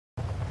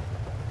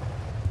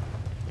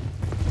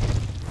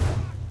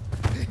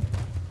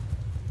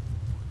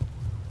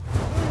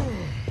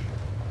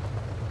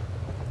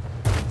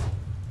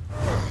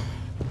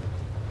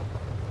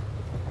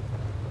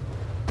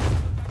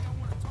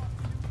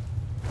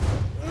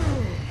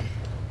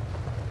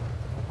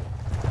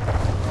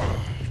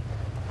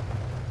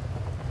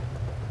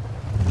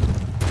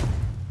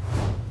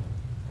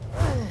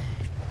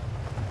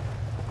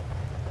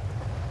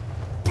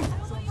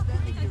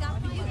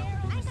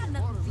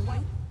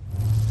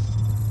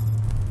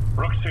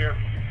Rook's here.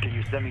 Can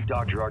you send me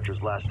Dr.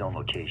 Archer's last known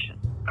location?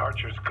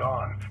 Archer's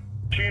gone.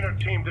 She and her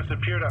team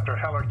disappeared after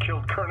Heller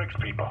killed Koenig's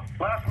people.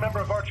 Last member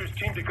of Archer's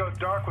team to go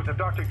dark was a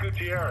Dr.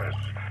 Gutierrez.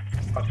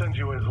 I'll send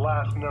you his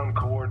last known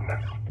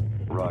coordinates.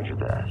 Roger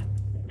that.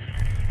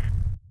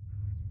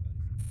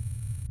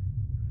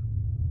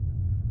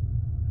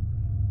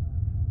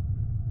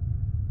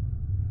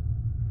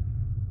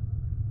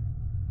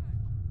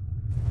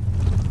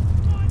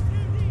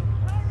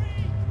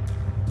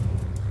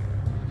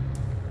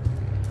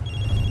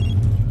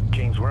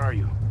 Where are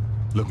you?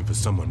 Looking for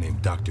someone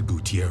named Dr.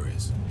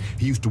 Gutierrez.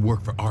 He used to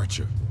work for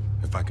Archer.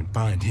 If I can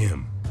find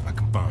him, I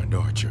can find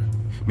Archer.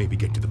 Maybe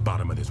get to the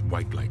bottom of this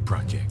white light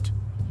project.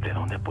 De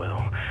donde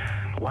puedo?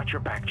 Watch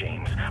your back,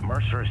 James.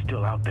 Mercer is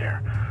still out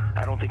there.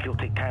 I don't think he'll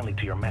take kindly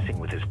to your messing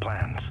with his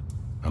plans.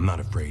 I'm not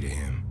afraid of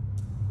him.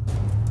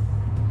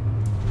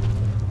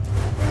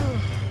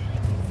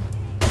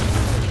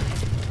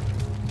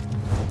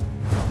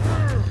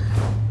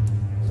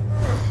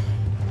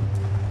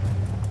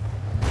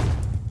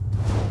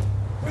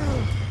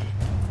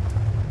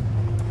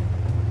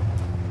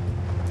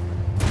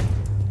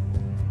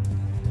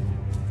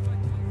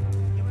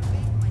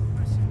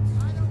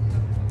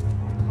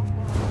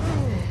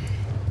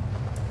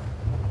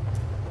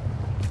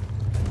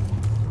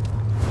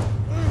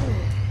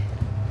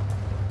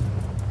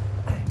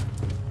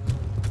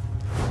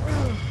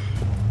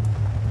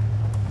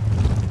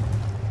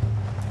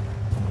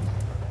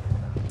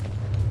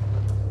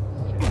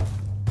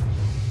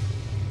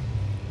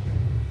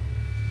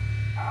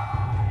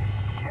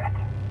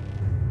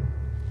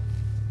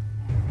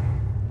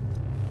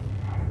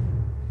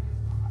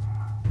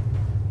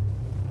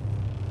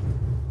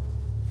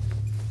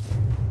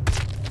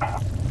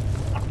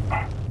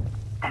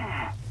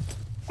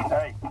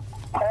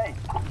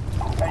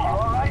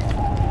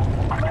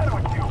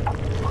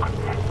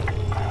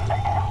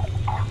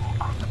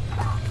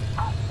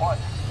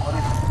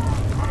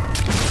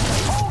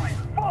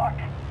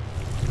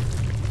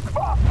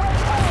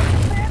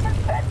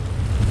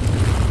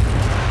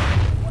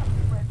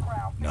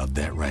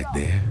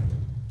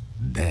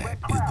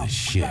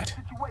 Shit.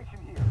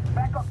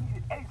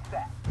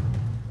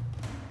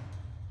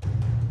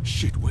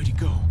 Shit, where'd he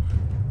go?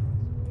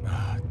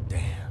 Ah,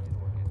 damn.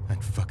 That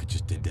fucker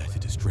just did that to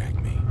distract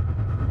me.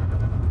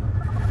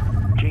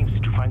 James,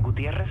 did you find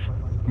Gutierrez?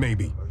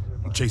 Maybe.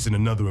 I'm chasing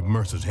another of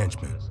Mercer's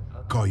henchmen.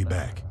 Call you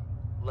back.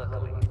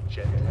 Luckily,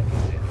 jet tech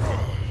is in.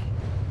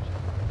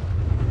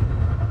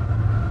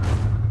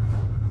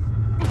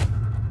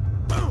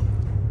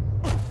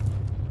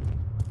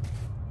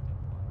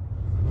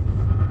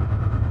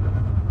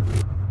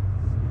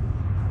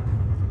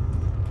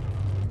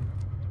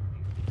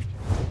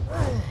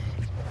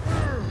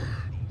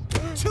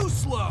 Too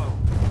slow!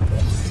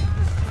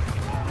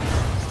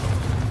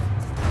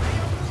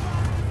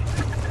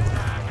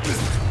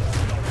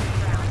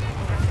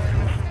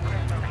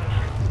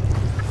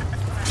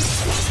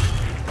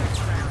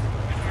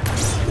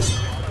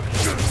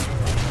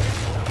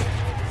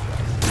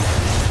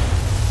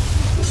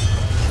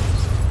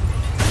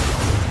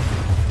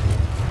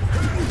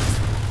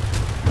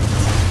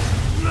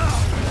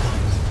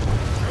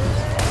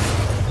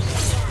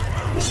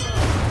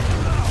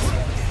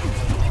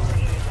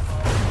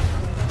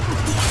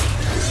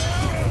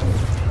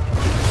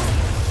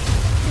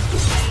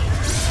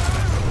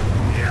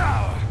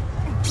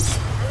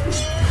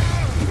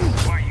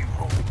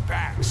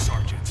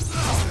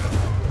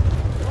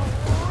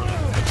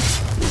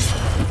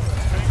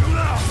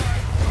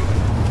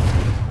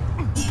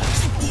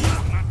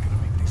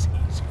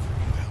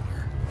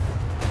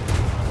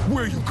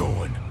 Where are you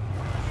going?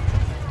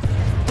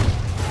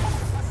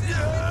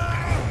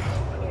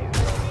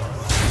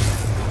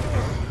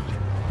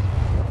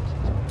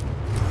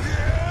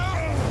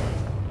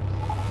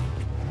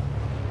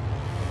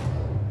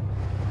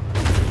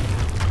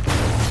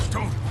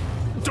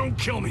 Don't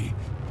kill me.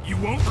 You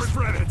won't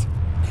regret it.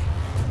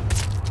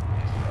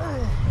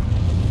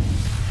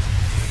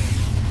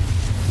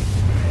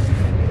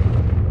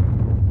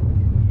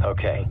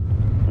 Okay.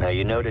 Now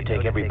you know to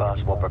take every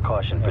possible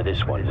precaution for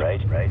this one,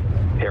 right?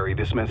 Harry,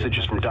 this message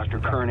is from Dr.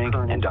 Koenig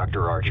and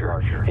Dr.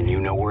 Archer, and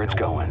you know where it's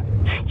going.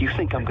 You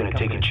think I'm gonna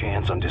take a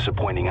chance on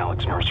disappointing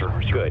Alex Mercer?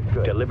 Good.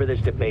 Deliver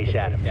this to Base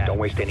Adams. Don't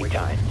waste any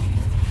time.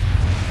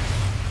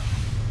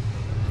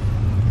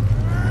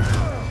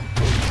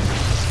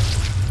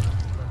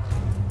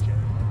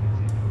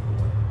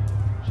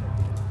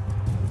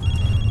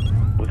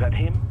 Was that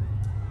him?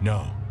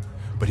 No,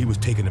 but he was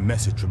taking a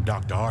message from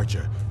Dr.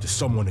 Archer to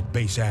someone at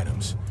Base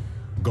Adams.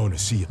 I'm going to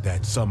see if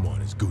that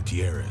someone is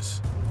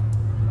Gutierrez.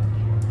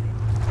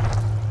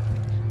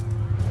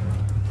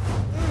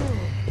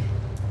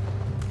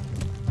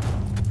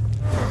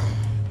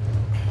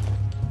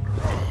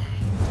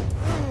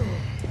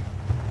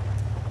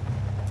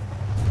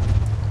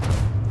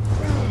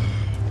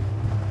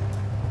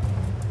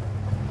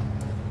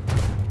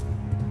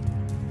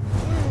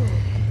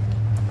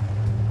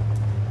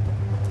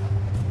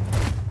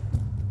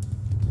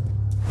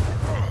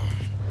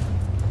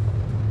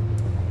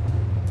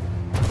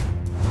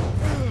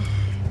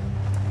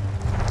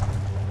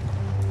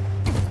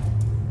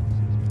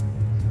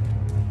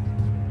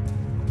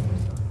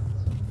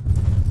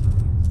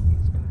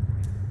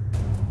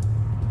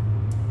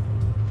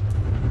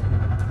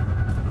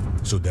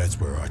 So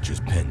that's where Archer's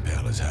pen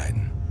pal is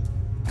hiding.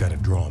 Gotta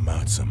draw him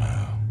out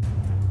somehow.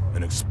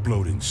 An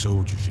exploding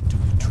soldier should do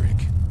the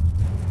trick.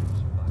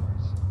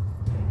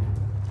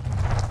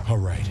 All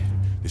right,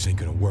 this ain't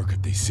gonna work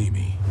if they see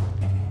me.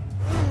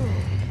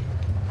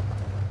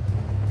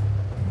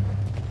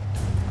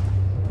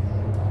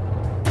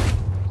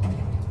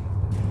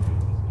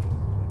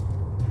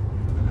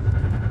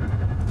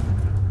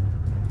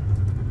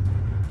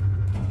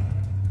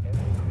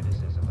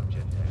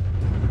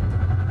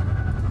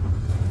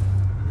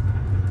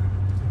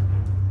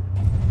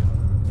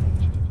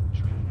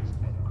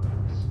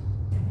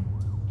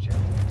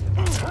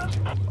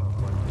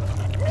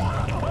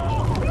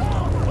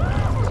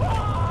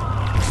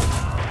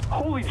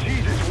 Holy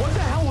Jesus, what the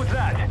hell was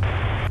that?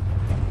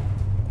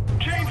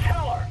 James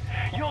Heller!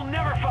 You'll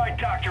never find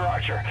Dr.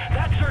 Archer.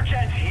 That search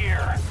ends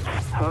here.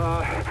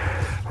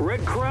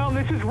 Red Crown,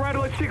 this is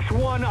Rattler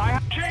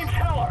 6-1. James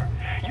Heller!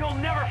 You'll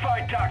never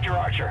find Dr.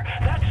 Archer.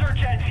 That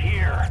search ends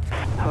here.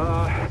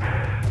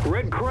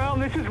 Red Crown,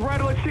 this is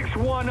Rattler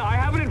 6-1. I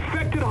have an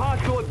infected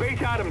hostile at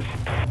Base Adams.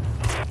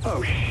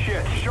 Oh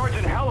shit,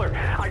 Sergeant Heller.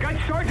 I got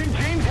Sergeant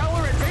James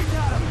Heller at Base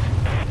Adams.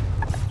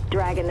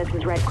 Dragon, this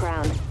is Red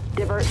Crown.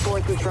 Divert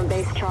forces from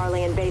Base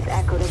Charlie and Base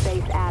Echo to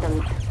Base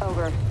Adams.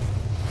 Over.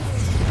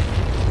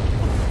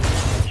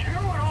 You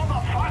know what all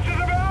the fuss is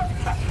about?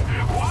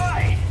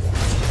 Why?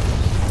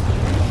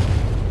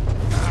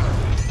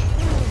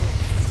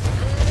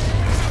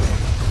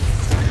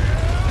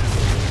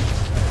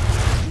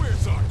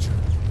 Where's Archer?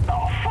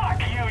 Oh,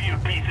 fuck you, you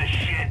piece of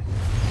shit!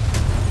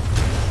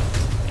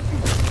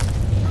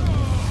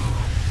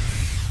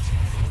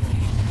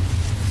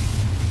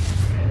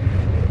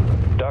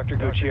 Dr.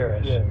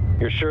 Gutierrez,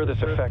 you're sure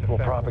this effect will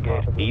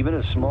propagate? Even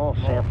a small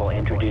sample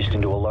introduced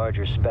into a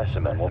larger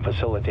specimen will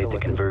facilitate the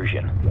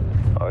conversion.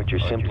 Archer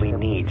simply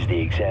needs the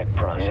exact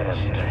process.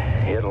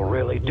 And it'll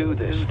really do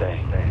this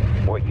thing.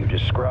 What you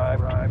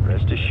described?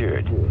 Rest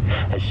assured,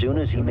 as soon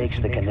as he makes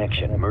the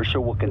connection, Mercer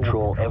will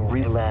control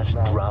every last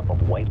drop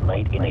of white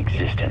light in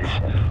existence,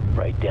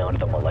 right down to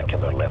the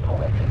molecular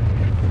level.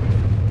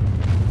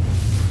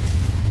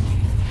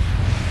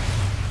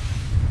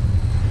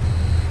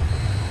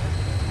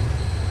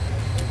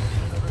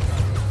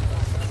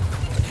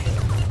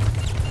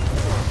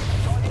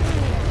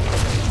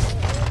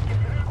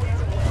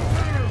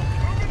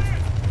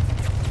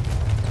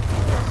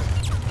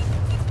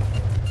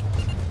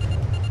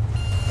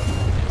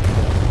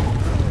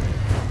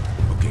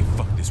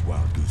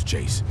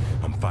 Chase.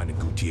 I'm finding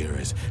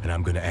Gutierrez, and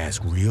I'm gonna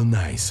ask real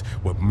nice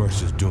what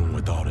Mercer's doing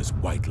with all this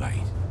white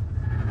light.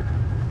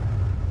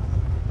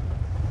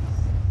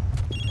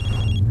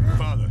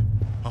 Father,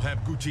 I'll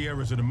have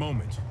Gutierrez in a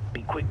moment.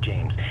 Be quick,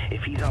 James.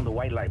 If he's on the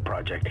White Light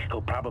Project,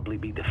 he'll probably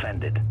be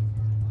defended.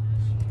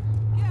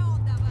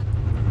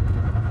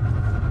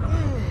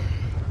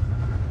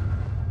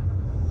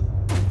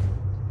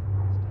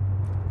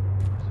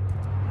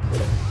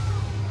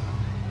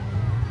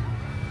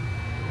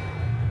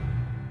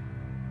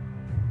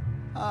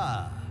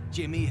 Ah,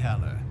 Jimmy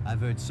Heller. I've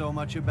heard so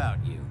much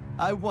about you.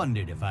 I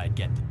wondered if I'd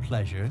get the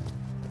pleasure.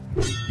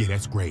 Yeah,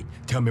 that's great.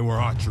 Tell me where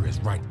Archer is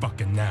right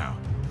fucking now.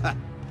 Ha!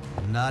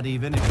 Not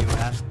even if you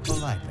ask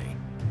politely.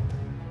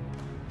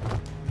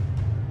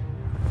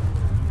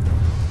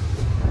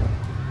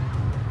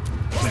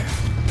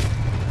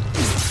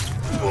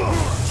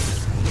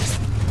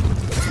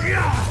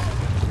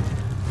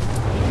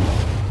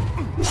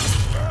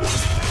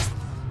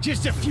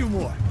 Just a few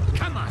more.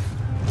 Come on.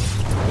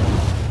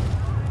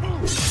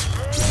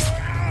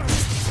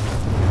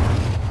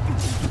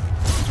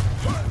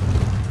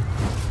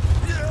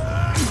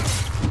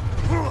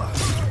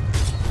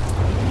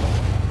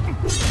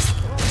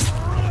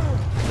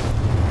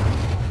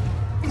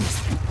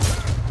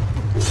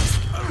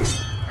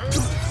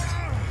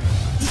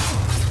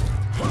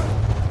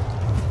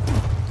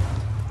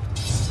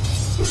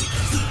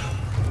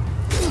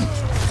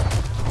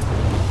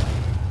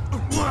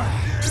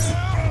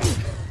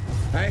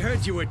 I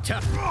heard you were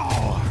tough.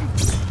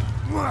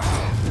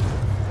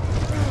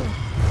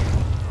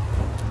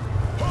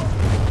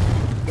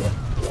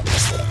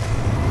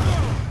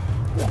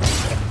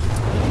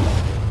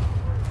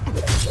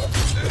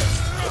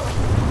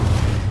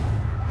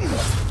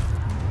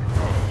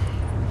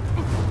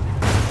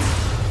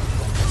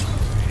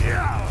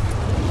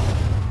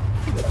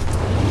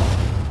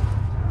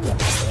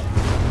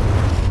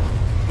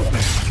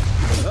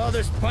 Well,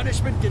 this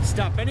punishment can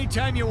stop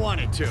anytime you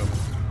want it to.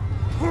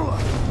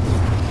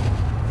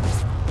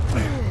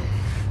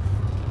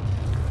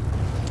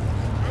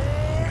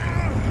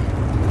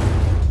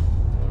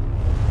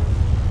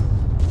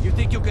 You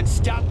think you can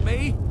stop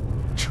me?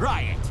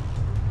 Try it.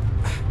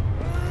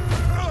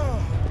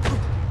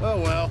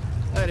 Oh well,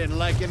 I didn't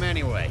like him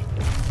anyway.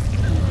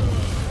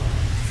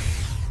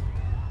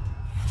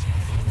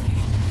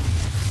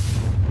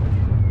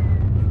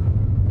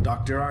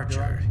 Dr.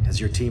 Archer, has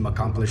your team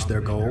accomplished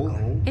their goal?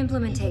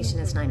 Implementation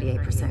is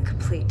 98%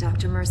 complete,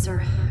 Dr.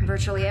 Mercer.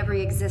 Virtually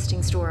every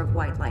existing store of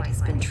white light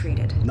has been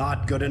treated.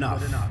 Not good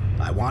enough.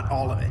 I want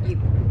all of it. You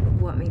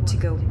want me to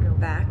go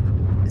back?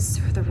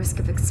 Sir, the risk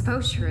of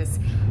exposure is...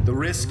 The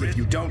risk if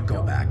you don't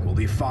go back will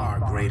be far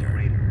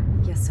greater.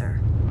 Yes, sir.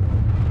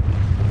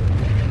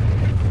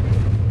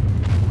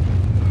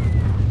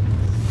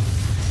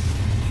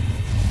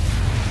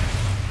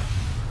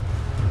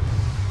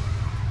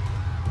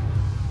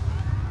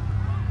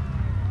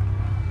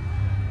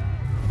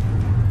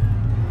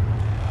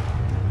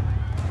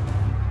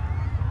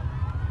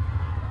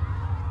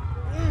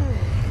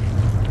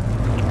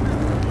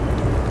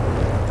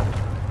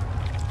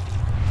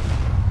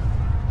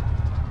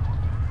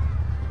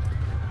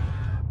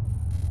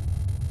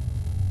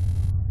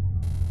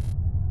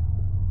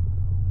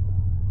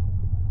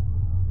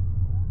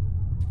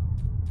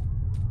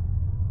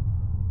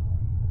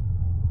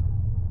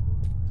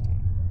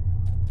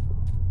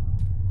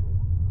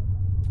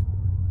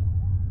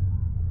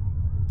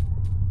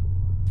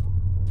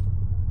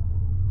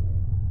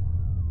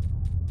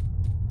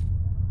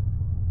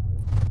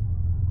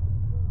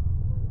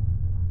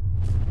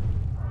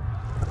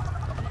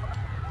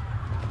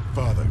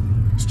 Father,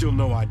 still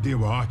no idea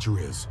where Archer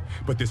is,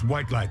 but this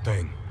white light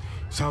thing,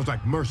 sounds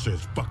like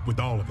Mercer's fucked with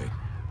all of it.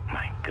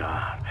 My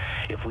God.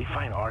 If we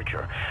find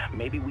Archer,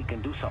 maybe we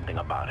can do something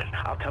about it.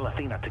 I'll tell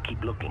Athena to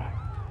keep looking.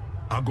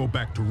 I'll go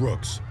back to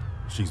Rook's.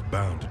 She's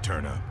bound to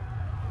turn up.